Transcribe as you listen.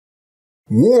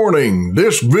Warning,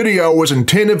 this video is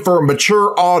intended for a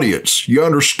mature audience. You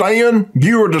understand?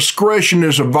 Viewer discretion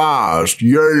is advised.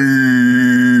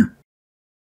 Yay!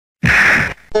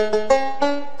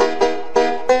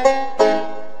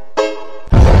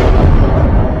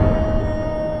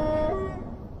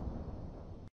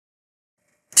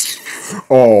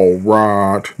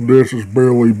 Alright, this is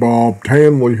Billy Bob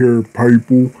Tanley here,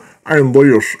 people. And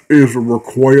this is a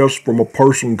request from a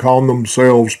person calling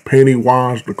themselves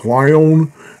Pennywise the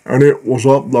Clown, and it was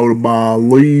uploaded by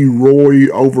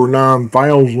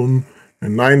LeeRoyOver9000, and the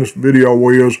name of this video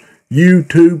is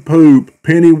YouTube Poop,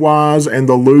 Pennywise and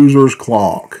the Loser's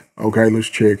Clock. Okay, let's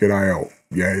check it out.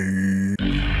 Yay.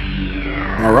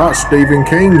 Alright, Stephen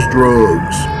King's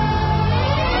drugs.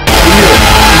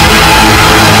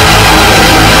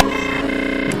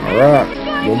 Alright,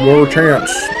 one more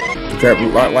chance. That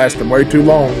lasted way too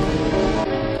long.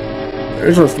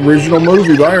 There's an original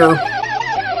movie there.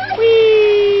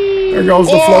 There goes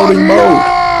the floating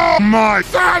boat. My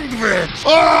sandwich!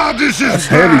 Oh, this is That's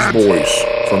Heavy's voice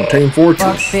from Team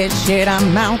Fortress. Fuck this shit,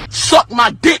 I'm out. Suck my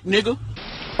dick, nigga!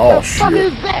 Oh shit. What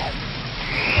is that?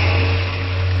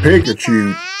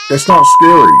 Pikachu. That's not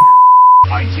scary.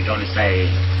 Aren't you gonna say,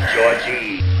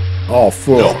 Georgie? Oh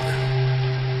fuck.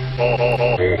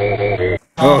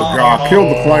 Oh god, kill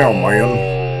the clown, man.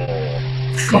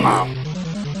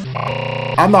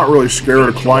 I'm not really scared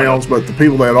of clowns, but the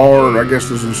people that are, I guess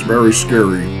this is very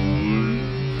scary.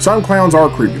 Some clowns are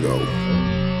creepy though.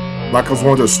 Like those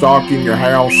ones that stalk in your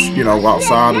house, you know,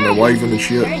 outside and they're waving and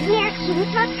shit.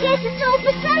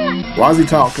 Why is he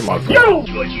talking like that?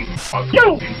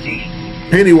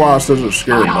 Pennywise doesn't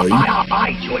scare me.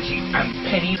 I, Georgie, am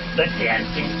Penny the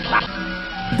Dancing Clock.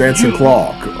 Dancing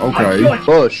clock, okay.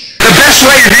 Bush. The best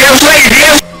way to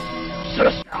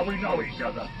deal. Now we know each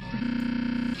other.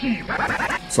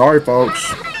 Sorry,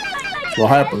 folks. That's what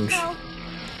happens.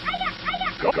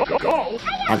 Go.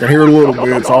 I can hear it a little bit,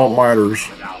 it's all that matters.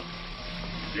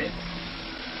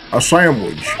 A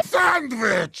sandwich.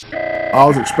 Sandwich! I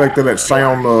was expecting that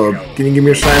sound, can you give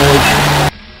me a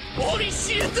sandwich?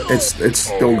 It's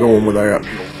still going with that.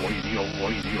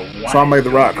 So I made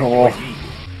the right call.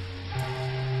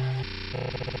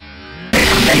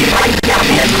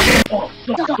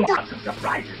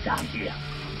 Surprises down here.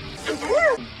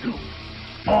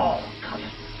 All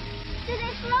colors.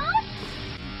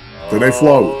 Did they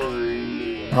float?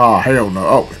 Oh, hell no.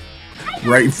 Oh,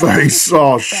 right face.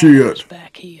 Oh, shit.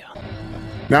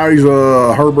 Now he's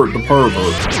Herbert the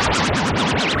Pervert.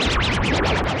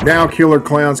 Now killer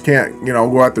clowns can't, you know,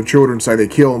 go after children and say they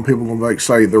kill them. People gonna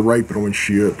say they're raping them and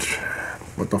shit.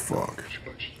 What the fuck?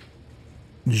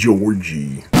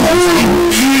 Georgie.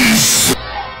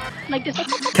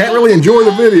 Can't really enjoy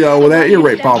the video with that ear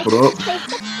rape popping up.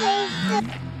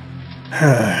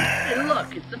 Hey,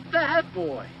 look, it's the fat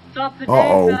boy.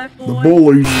 Uh-oh, the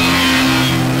bullies.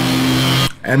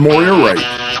 And more ear rape.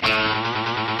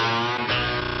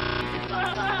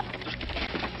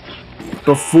 What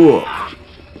the fuck?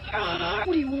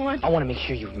 What do you want? I want to make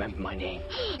sure you remember my name.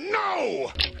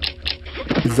 No!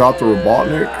 He's out the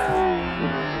Robotnik.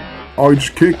 Oh, he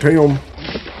just kicked him.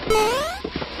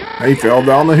 He fell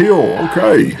down the hill.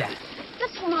 Okay.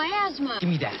 That's for my asthma. Give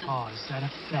me that. Oh, is that a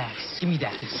fax? Give me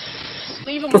that.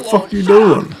 Leave him What the fuck you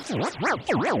doing?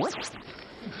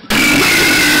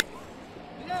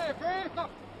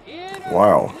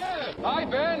 Wow. Hi,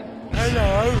 Ben.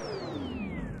 Hello.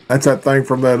 That's that thing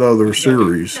from that other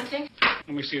series. Let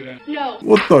me see that. No.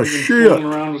 What the shit? Fooling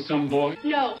around with some boy.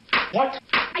 No. What?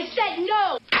 I said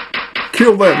no.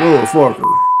 Kill that motherfucker.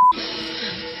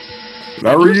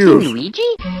 There he is.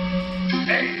 Luigi?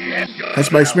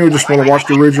 That makes me just want to watch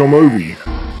the original movie.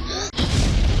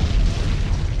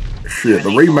 Shit, the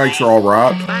remakes are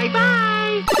alright.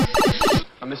 Bye-bye.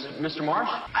 Mr. Marsh,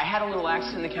 I had a little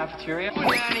accident in the cafeteria.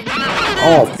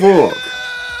 Oh, fuck.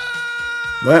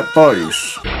 That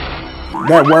face.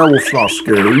 That werewolf's not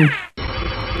scary.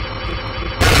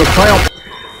 The clown.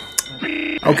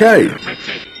 Okay.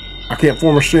 I can't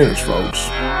form a sentence, folks.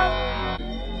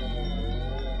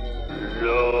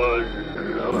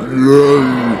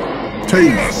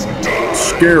 Teeth.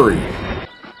 Scary.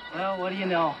 Well, what do you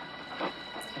know?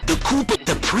 The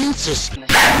princess.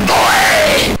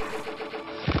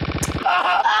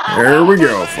 There we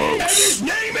go, folks. His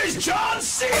name is John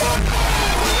C.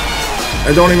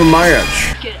 They don't even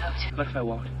match. Get out. What if I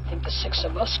won't? I think the 6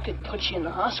 of us could put you in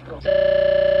the hospital.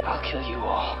 I'll kill you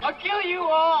all. I'll kill you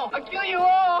all. I'll kill you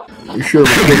all. You should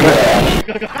have been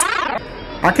that.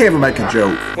 I can't even make a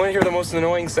joke. Want to hear the most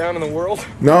annoying sound in the world?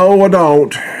 No, I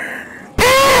don't.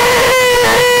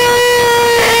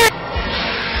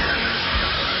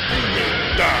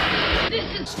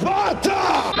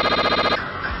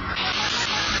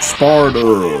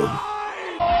 Sparta.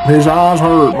 His eyes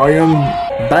hurt,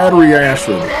 man. Battery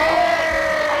acid.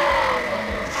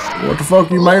 What the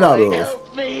fuck you made out of?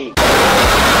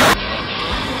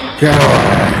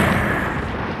 God.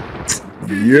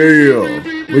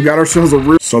 Yeah. We got ourselves a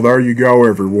real... So there you go,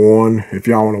 everyone. If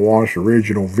y'all want to watch the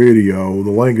original video,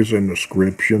 the link is in the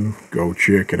description. Go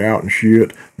check it out and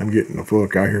shit. I'm getting the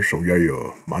fuck out here, so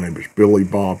yeah. My name is Billy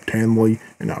Bob Tanley,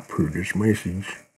 and I approve this message.